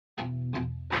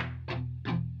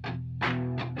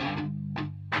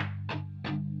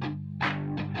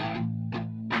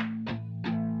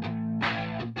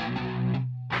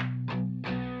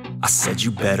I said you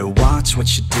better watch what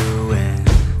you're doing,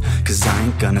 'cause I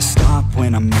ain't gonna stop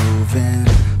when I'm moving.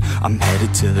 I'm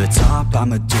headed to the top,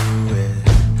 I'ma do it.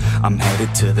 I'm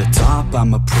headed to the top,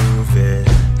 I'ma prove it.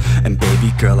 And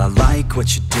baby girl, I like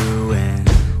what you're doing.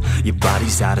 Your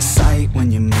body's out of sight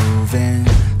when you're moving.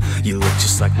 You look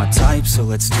just like my type, so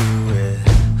let's do it.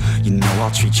 You know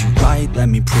I'll treat you right, let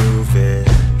me prove it.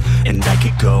 And I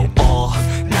could go all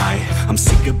night, I'm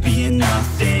sick of being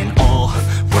nothing. All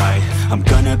right, I'm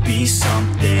gonna be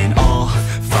something. I'll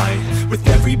fight with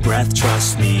every breath,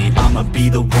 trust me. I'ma be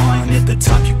the one at the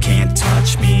top, you can't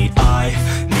touch me. I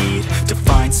need to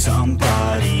find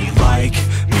somebody like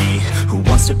me, who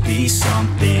wants to be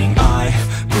something. I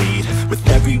bleed with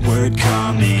every word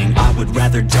coming. I would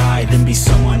rather die than be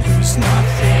someone who's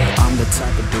nothing. I'm the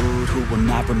type of dude who will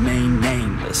not remain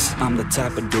nameless. I'm the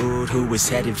type of dude who is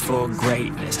headed for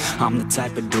greatness. I'm the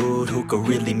type of dude who could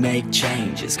really make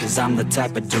changes, 'cause I'm the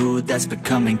type of dude that's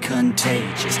becoming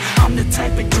contagious. I'm the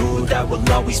type of dude that will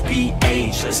always be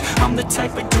ageless. I'm the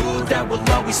type of dude that will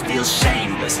always feel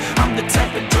shameless. I'm the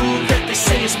type of dude that they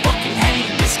say is fucking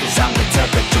heinous, 'cause I'm the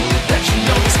type of dude that you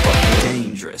know is fucking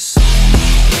dangerous.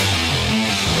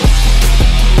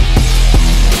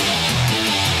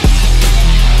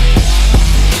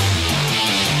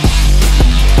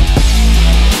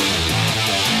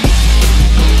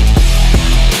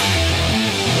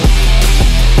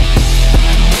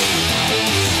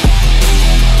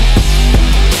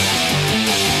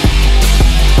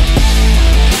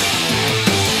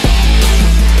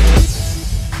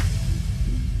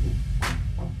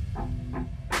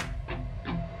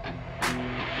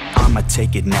 I'ma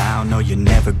take it now, no you're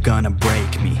never gonna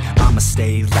break me. I'ma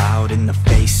stay loud in the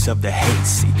face of the hate,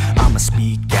 see. I'ma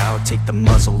speak out, take the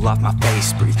muzzle off my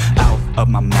face. Breathe out of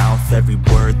my mouth every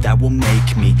word that will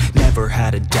make me. Never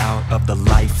had a doubt of the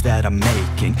life that I'm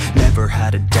making. Never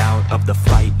had a doubt of the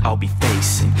fight I'll be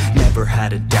facing. Never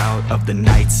had a doubt of the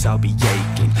nights I'll be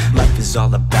aching. Life is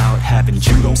all about having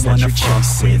dreams that you're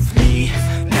chasing. With me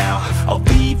now, I'll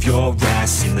leave your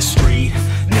ass in the street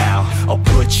now. I'll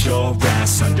put your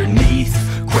ass underneath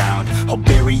ground. I'll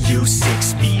bury you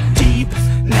 6 feet deep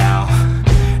now.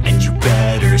 And you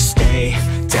better stay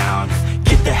down.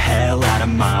 Get the hell out of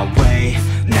my way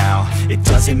now. It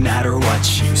doesn't matter what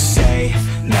you say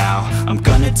now. I'm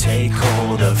gonna take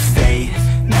hold of fate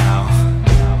now.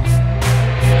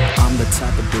 I'm the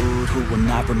type of dude who will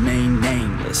not remain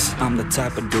nameless. I'm the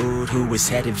type of dude who is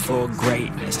headed for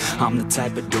greatness. I'm the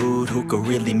type of dude who could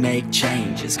really make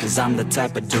changes, 'cause I'm the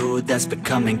type of dude that's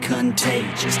becoming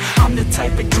contagious. I'm the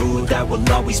type of dude that will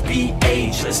always be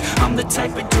ageless. I'm the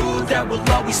type of dude that will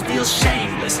always feel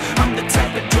shameless.